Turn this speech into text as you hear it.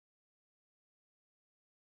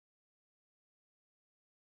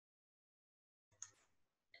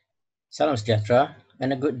Salam sejahtera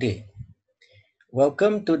and a good day.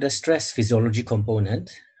 Welcome to the stress physiology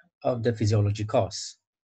component of the physiology course.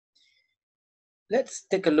 Let's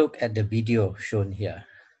take a look at the video shown here.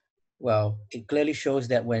 Well, it clearly shows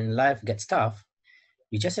that when life gets tough,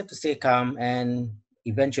 you just have to stay calm and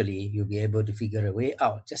eventually you'll be able to figure a way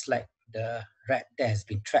out, just like the rat that has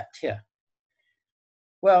been trapped here.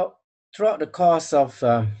 Well, throughout the course of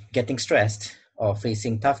getting stressed or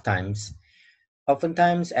facing tough times,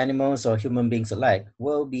 oftentimes, animals or human beings alike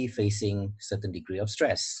will be facing certain degree of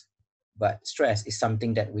stress. But stress is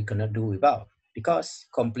something that we cannot do without because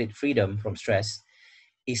complete freedom from stress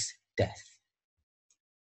is death.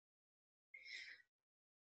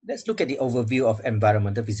 Let's look at the overview of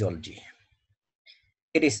environmental physiology.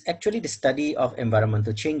 It is actually the study of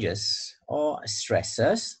environmental changes or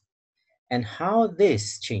stressors and how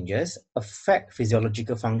these changes affect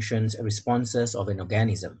physiological functions and responses of an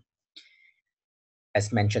organism.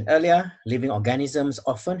 As mentioned earlier, living organisms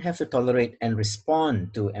often have to tolerate and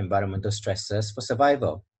respond to environmental stresses for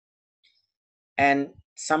survival. And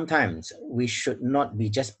sometimes we should not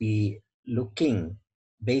just be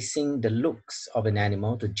basing the looks of an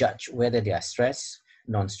animal to judge whether they are stressed,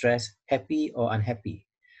 non-stressed, happy or unhappy.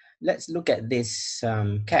 Let's look at this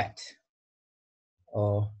cat,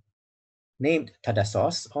 or named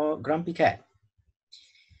Tadassos or Grumpy Cat.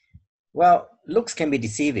 Well, looks can be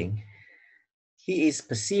deceiving. He is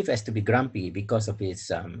perceived as to be grumpy because of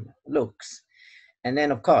his looks. And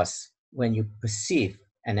then, of course, when you perceive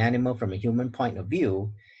an animal from a human point of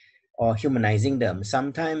view or humanizing them,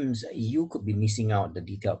 sometimes you could be missing out the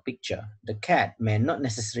detailed picture. The cat may not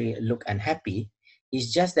necessarily look unhappy,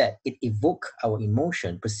 it's just that it evokes our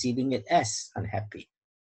emotion, perceiving it as unhappy.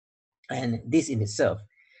 And this in itself,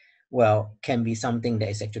 well, can be something that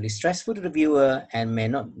is actually stressful to the viewer and may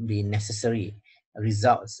not be necessary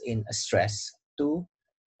results in a stress to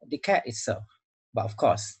the cat itself. But of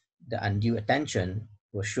course, the undue attention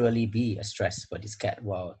will surely be a stress for this cat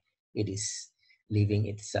while it is living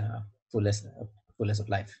its fullest of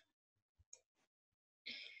life.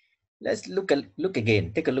 Let's take a look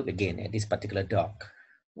again at this particular dog.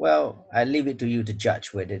 Well, I leave it to you to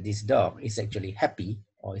judge whether this dog is actually happy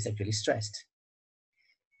or is actually stressed.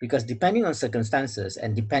 Because depending on circumstances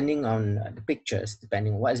and depending on the pictures,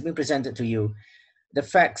 depending on what is being presented to you, the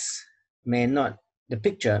facts may not, the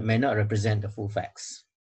picture may not represent the full facts.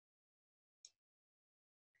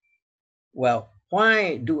 Well,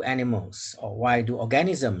 why do animals or why do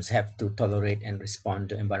organisms have to tolerate and respond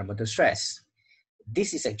to environmental stress?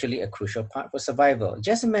 This is actually a crucial part for survival.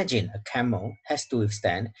 Just imagine a camel has to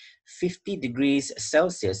withstand 50 degrees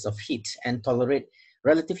Celsius of heat and tolerate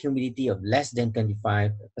relative humidity of less than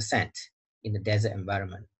 25% in the desert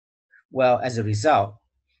environment. Well, as a result,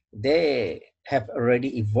 they have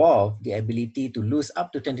already evolved the ability to lose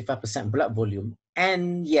up to 25% blood volume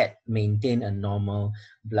and yet maintain a normal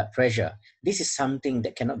blood pressure. This is something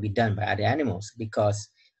that cannot be done by other animals because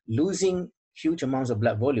losing huge amounts of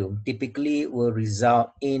blood volume typically will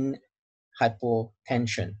result in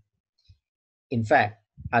hypotension. In fact,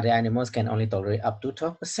 other animals can only tolerate up to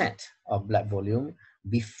 12% of blood volume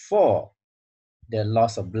before the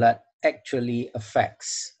loss of blood actually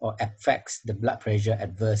affects the blood pressure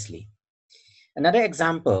adversely. Another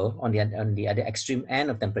example on the other extreme end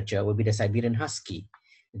of temperature would be the Siberian Husky.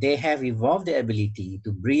 They have evolved the ability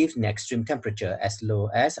to breathe in extreme temperature as low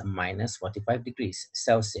as minus 45 degrees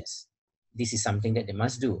Celsius. This is something that they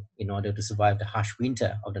must do in order to survive the harsh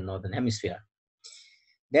winter of the northern hemisphere.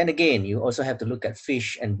 Then again, you also have to look at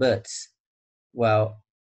fish and birds. Well,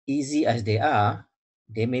 easy as they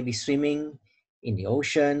may be swimming in the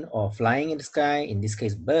ocean or flying in the sky, in this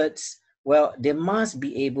case, birds. Well, they must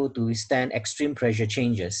be able to withstand extreme pressure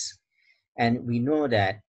changes. And we know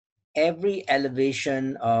that every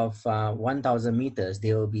elevation of 1,000 meters,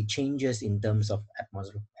 there will be changes in terms of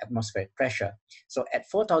atmospheric pressure. So at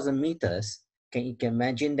 4,000 meters, you can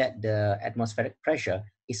imagine that the atmospheric pressure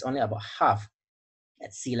is only about half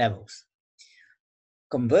at sea levels.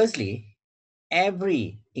 Conversely,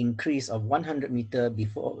 every increase of 100 meter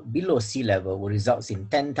below sea level will result in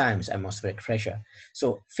 10 times atmospheric pressure.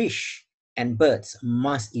 So fish and birds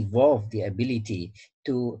must evolve the ability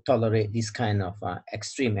to tolerate this kind of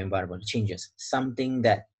extreme environmental changes, something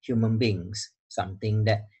that something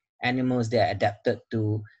that animals that are adapted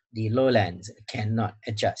to the lowlands cannot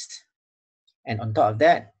adjust. And on top of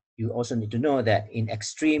that, you also need to know that in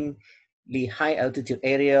extremely high altitude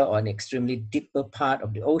area or an extremely deeper part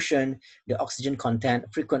of the ocean, the oxygen content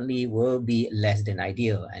frequently will be less than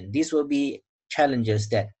ideal. And these will be challenges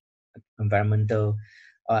that environmental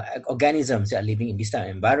organisms that are living in this type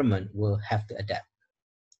of environment will have to adapt.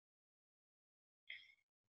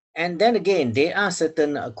 And then again, there are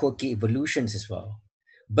certain quirky evolutions as well.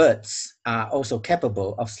 Birds are also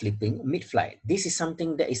capable of sleeping mid-flight. This is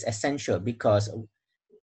something that is essential because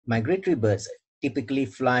migratory birds typically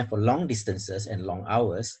fly for long distances and long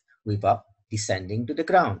hours without descending to the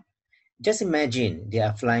ground. Just imagine they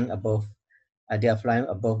are flying above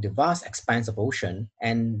the vast expanse of ocean,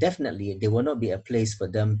 and definitely there will not be a place for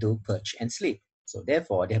them to perch and sleep. So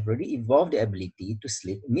therefore, they have already evolved the ability to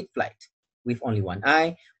sleep mid-flight with only one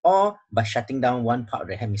eye or by shutting down one part of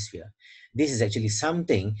the hemisphere. This is actually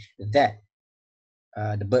something that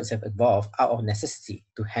the birds have evolved out of necessity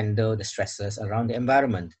to handle the stresses around the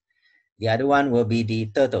environment. The other one will be the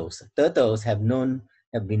turtles. Turtles have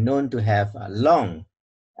been known to have long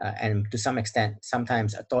and to some extent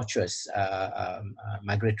sometimes tortuous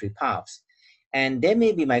migratory paths. And they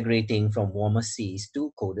may be migrating from warmer seas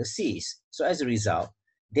to colder seas. So as a result,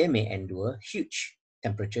 they may endure huge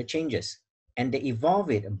temperature changes. And they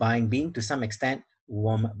evolve it by being to some extent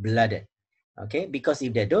warm-blooded. Okay, because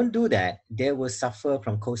if they don't do that, they will suffer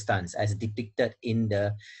from cold stunts as depicted in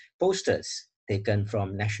the posters taken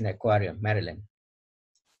from National Aquarium, Maryland.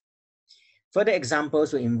 Further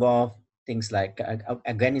examples will involve things like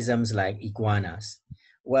organisms like iguanas.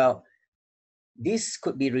 Well, this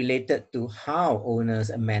could be related to how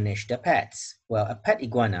owners manage their pets. Well, a pet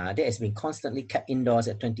iguana that has been constantly kept indoors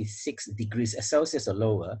at 26 degrees Celsius or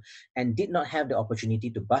lower and did not have the opportunity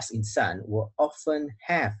to bask in sun will often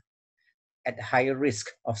have at higher risk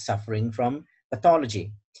of suffering from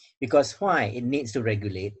pathology. Because why? It needs to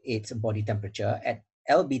regulate its body temperature at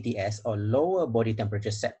LBTS or lower body temperature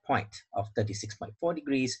set point of 36.4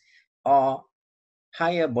 degrees or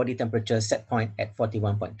higher body temperature set point at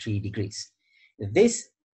 41.3 degrees. This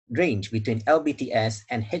range between LBTS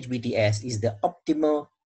and HBTS is the optimal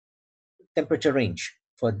temperature range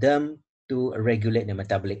for them to regulate the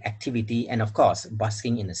metabolic activity. And of course,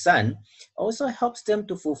 basking in the sun also helps them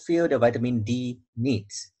to fulfill the vitamin D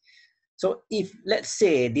needs. So if, let's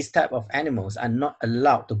say, these type of animals are not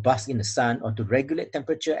allowed to bask in the sun or to regulate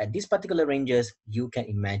temperature at these particular ranges, you can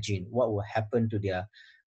imagine what will happen to their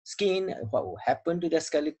skin, what will happen to their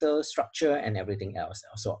skeletal structure and everything else.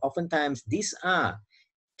 So oftentimes these are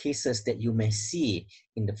cases that you may see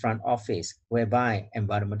in the front office whereby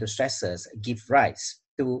environmental stressors give rise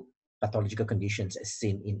to pathological conditions as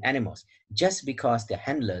seen in animals just because the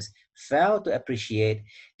handlers fail to appreciate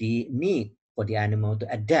the need for the animal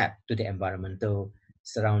to adapt to the environmental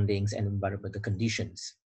surroundings and environmental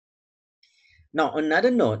conditions. Now, on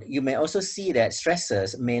another note, you may also see that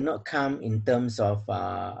stressors may not come in terms of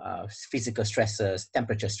physical stressors,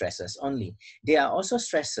 temperature stressors only. There are also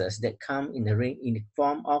stressors that come in the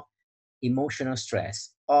form of emotional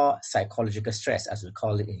stress or psychological stress, as we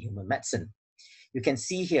call it in human medicine. You can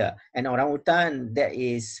see here an orangutan that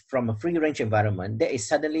is from a free-range environment that is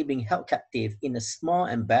suddenly being held captive in a small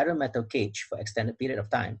and barren metal cage for extended period of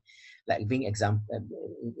time, like being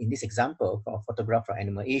in this example for a photograph from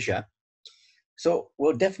Animal Asia. So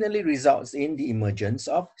will definitely results in the emergence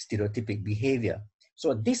of stereotypic behavior.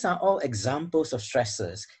 So these are all examples of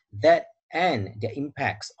stressors that and their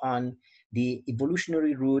impacts on the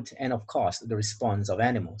evolutionary route and of course the response of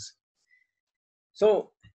animals.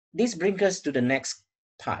 So this brings us to the next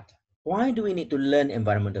part. Why do we need to learn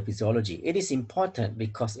environmental physiology? It is important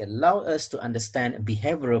because it allows us to understand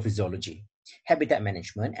behavioral physiology, habitat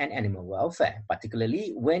management, and animal welfare,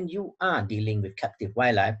 particularly when you are dealing with captive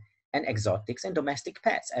wildlife and exotics and domestic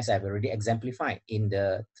pets, as I've already exemplified in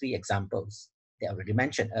the three examples that I already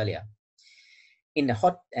mentioned earlier. In a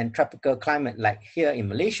hot and tropical climate like here in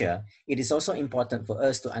Malaysia, it is also important for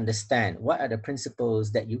us to understand what are the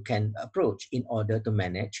principles that you can approach in order to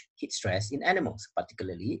manage heat stress in animals,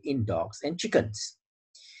 particularly in dogs and chickens.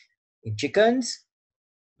 In chickens,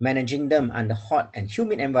 managing them under hot and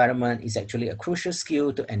humid environment is actually a crucial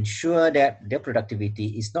skill to ensure that their productivity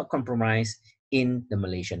is not compromised in the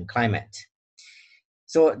Malaysian climate.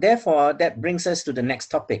 So therefore, that brings us to the next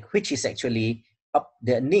topic, which is actually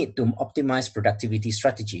the need to optimize productivity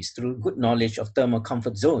strategies through good knowledge of thermal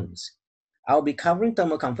comfort zones. I'll be covering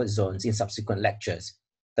thermal comfort zones in subsequent lectures.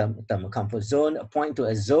 Thermal comfort zone point to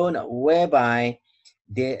a zone whereby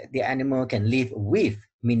the animal can live with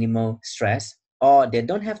minimal stress, or they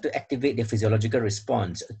don't have to activate the physiological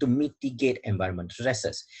response to mitigate environmental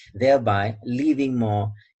stresses, thereby leaving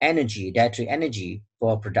more energy, dietary energy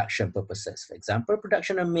for production purposes. For example,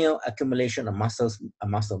 production of milk, accumulation of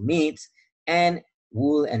muscle meats, and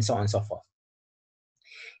wool, and so on and so forth.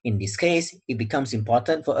 In this case, it becomes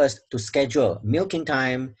important for us to schedule milking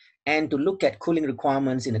time and to look at cooling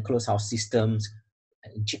requirements in the closed house systems,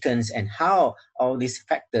 chickens, and how all these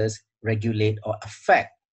factors regulate or affect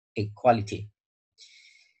egg quality.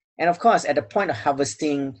 And of course, at the point of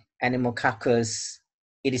harvesting animal carcass,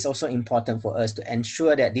 it is also important for us to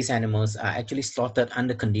ensure that these animals are actually slaughtered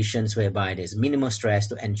under conditions whereby there's minimal stress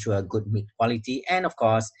to ensure good meat quality and, of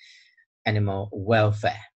course, animal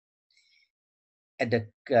welfare. At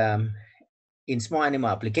the in small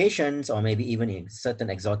animal applications, or maybe even in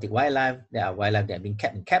certain exotic wildlife, there are wildlife that have been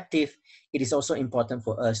kept in captive, it is also important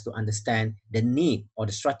for us to understand the need or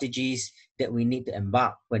the strategies that we need to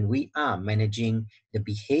embark when we are managing the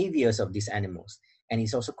behaviors of these animals. And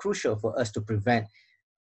it's also crucial for us to prevent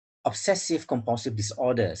obsessive compulsive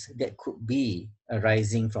disorders that could be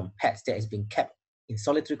arising from pets that has been kept in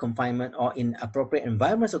solitary confinement or in appropriate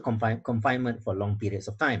environments of confinement for long periods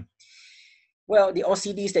of time. Well, the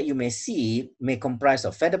OCDs that you may see may comprise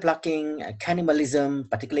of feather plucking, cannibalism,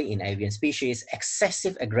 particularly in avian species,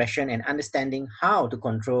 excessive aggression, and understanding how to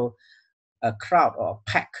control a crowd or a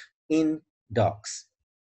pack in dogs.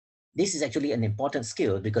 This is actually an important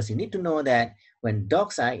skill because you need to know that when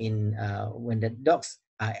the dogs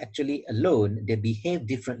are actually alone, they behave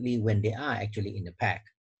differently when they are actually in the pack.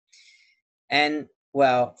 And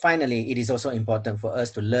well, finally, it is also important for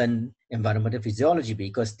us to learn environmental physiology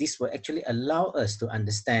because this will actually allow us to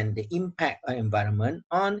understand the impact of environment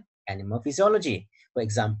on animal physiology. For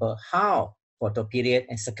example, how photoperiod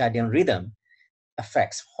and circadian rhythm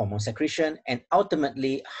affects hormone secretion, and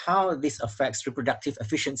ultimately how this affects reproductive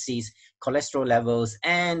efficiencies, cholesterol levels,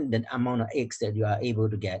 and the amount of eggs that you are able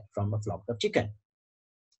to get from a flock of chicken.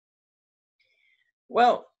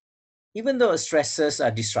 Well, even though stressors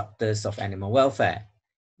are disruptors of animal welfare,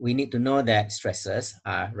 we need to know that stressors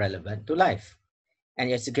are relevant to life.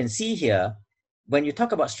 And as you can see here, when you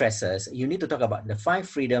talk about stressors, you need to talk about the 5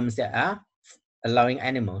 freedoms that are allowing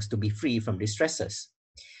animals to be free from these stressors.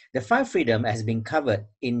 The 5 freedom has been covered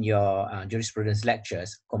in your jurisprudence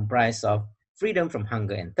lectures, comprised of freedom from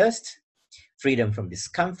hunger and thirst, freedom from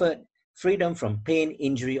discomfort, freedom from pain,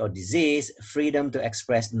 injury, or disease, freedom to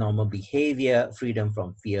express normal behavior, freedom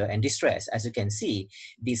from fear and distress. As you can see,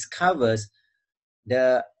 this covers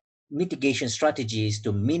the mitigation strategies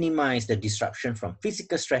to minimize the disruption from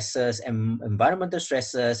physical stressors and environmental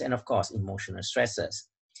stressors, and of course, emotional stressors.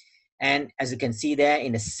 And as you can see there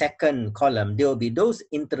in the second column, there will be those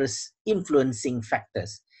influencing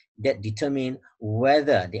factors that determine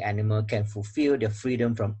whether the animal can fulfill the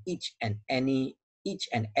freedom from each and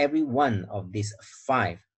every one of these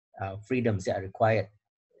 5 freedoms that are required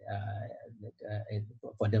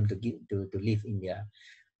for them to live in their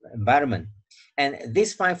environment. And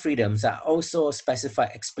these 5 freedoms are also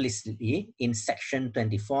specified explicitly in Section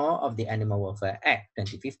 24 of the Animal Welfare Act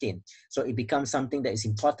 2015. So it becomes something that is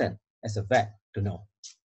important as a vet to know.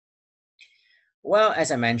 Well,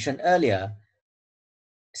 as I mentioned earlier,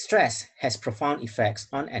 stress has profound effects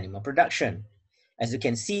on animal production. As you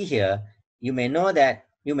can see here, you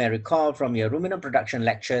may recall from your ruminant production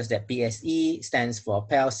lectures that PSE stands for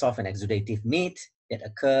pale, soft, and exudative meat that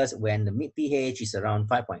occurs when the meat pH is around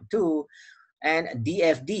 5.2, and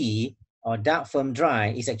DFD, or dark firm dry,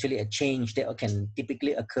 is actually a change that can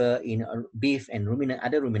typically occur in beef and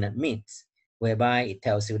other ruminant meats, whereby it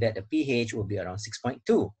tells you that the pH will be around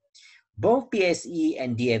 6.2. Both PSE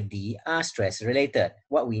and DFD are stress related.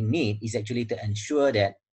 What we need is actually to ensure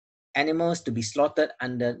that animals to be slaughtered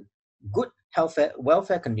under good health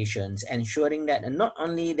welfare conditions, ensuring that not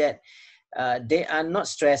only that they are not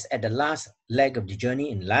stressed at the last leg of the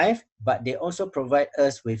journey in life, but they also provide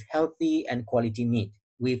us with healthy and quality meat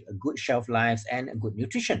with good shelf lives and good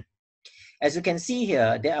nutrition. As you can see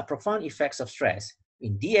here, there are profound effects of stress.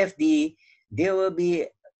 In DFD, there will be,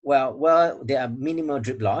 there are minimal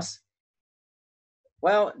drip loss.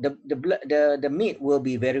 Well, the meat will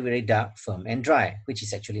be very, very dark, firm, and dry, which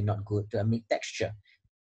is actually not good to a meat texture.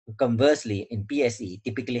 Conversely, in PSE,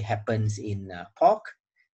 typically happens in pork,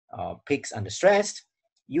 pigs under stress,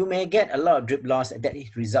 you may get a lot of drip loss that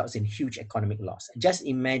results in huge economic loss. Just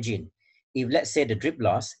imagine if, let's say, the drip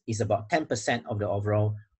loss is about 10% of the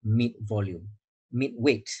overall meat volume, meat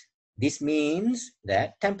weight. This means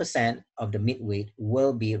that 10% of the meat weight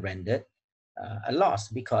will be rendered a loss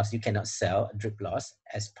because you cannot sell drip loss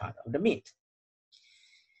as part of the meat.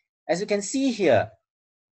 As you can see here,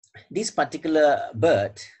 this particular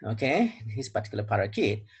bird, this particular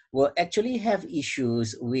parakeet will actually have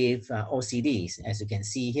issues with OCDs. As you can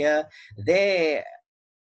see here, they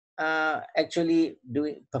are actually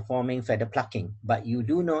performing feather plucking, but you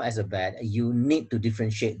do know as a vet, you need to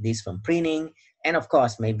differentiate this from preening, and of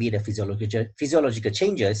course, maybe the physiological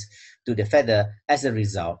changes to the feather as a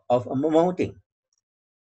result of molting.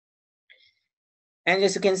 And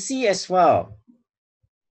as you can see as well,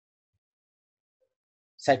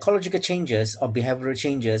 psychological changes or behavioral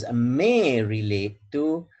changes may relate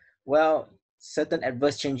to Well, certain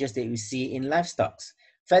adverse changes that we see in livestock.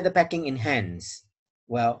 Feather packing in hens,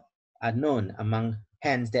 well, are known among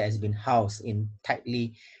hens that has been housed in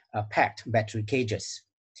tightly packed battery cages.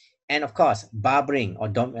 And of course, barbering or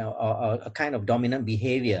a kind of dominant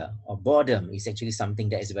behavior or boredom is actually something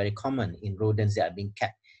that is very common in rodents that are being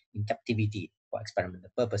kept in captivity for experimental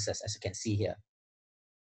purposes, as you can see here.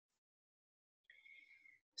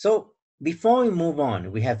 So before we move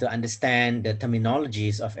on, we have to understand the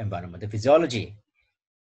terminologies of environmental physiology.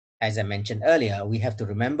 As I mentioned earlier, we have to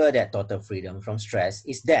remember that total freedom from stress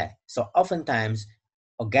is there. So oftentimes,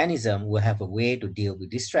 organism will have a way to deal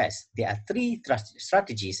with distress. There are three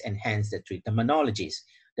strategies and hence the three terminologies.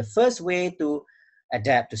 The first way to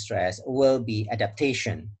adapt to stress will be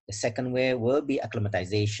adaptation. The second way will be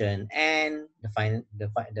acclimatization, and the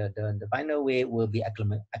final way will be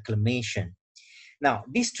acclimation. Now,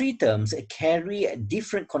 these three terms carry a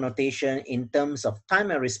different connotation in terms of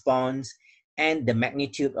time and response and the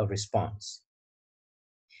magnitude of response.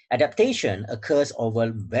 Adaptation occurs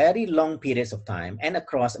over very long periods of time and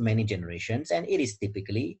across many generations, and it is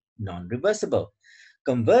typically non-reversible.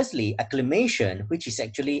 Conversely, acclimation, which is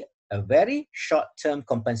actually a very short-term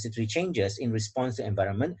compensatory changes in response to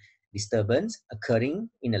environment disturbance occurring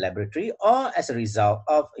in a laboratory or as a result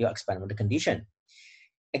of your experimental condition.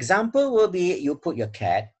 Example will be you put your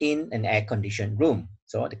cat in an air-conditioned room.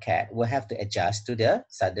 So the cat will have to adjust to the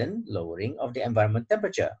sudden lowering of the environment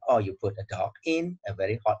temperature. Or you put a dog in a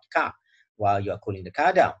very hot car while you are cooling the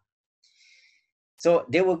car down. So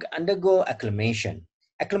they will undergo acclimation.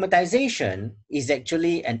 Acclimatization is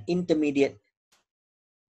actually an intermediate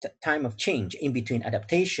time of change in between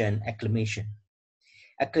adaptation and acclimation.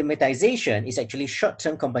 Acclimatization is actually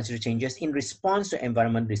short-term compensatory changes in response to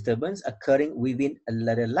environmental disturbance occurring within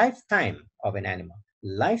the lifetime of an animal.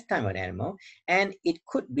 And it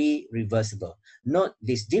could be reversible. Note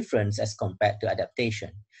this difference as compared to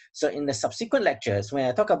adaptation. So in the subsequent lectures, when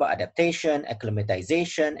I talk about adaptation,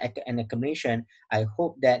 acclimatization, and acclimation, I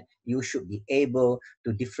hope that you should be able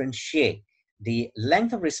to differentiate the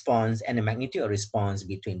length of response and the magnitude of response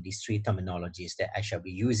between these three terminologies that I shall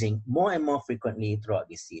be using more and more frequently throughout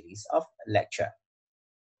this series of lecture.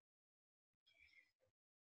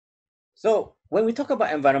 So when we talk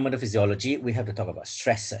about environmental physiology, we have to talk about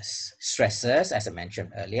stressors. Stressors, as I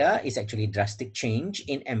mentioned earlier, is actually drastic change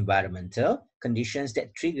in environmental conditions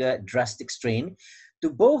that trigger drastic strain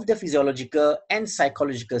to both the physiological and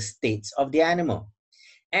psychological states of the animal.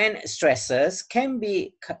 And stressors can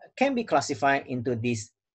be classified into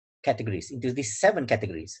these categories, into these 7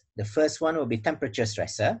 categories. The first one will be temperature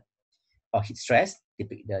stressor or heat stress,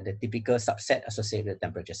 the typical subset associated with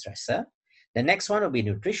temperature stressor. The next one will be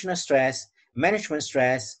nutritional stress, management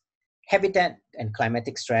stress, habitat and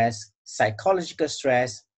climatic stress, psychological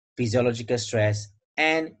stress, physiological stress,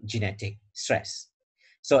 and genetic stress.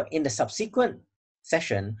 So in the subsequent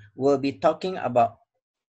session, we'll be talking about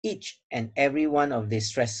each and every one of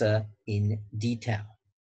these stressors in detail.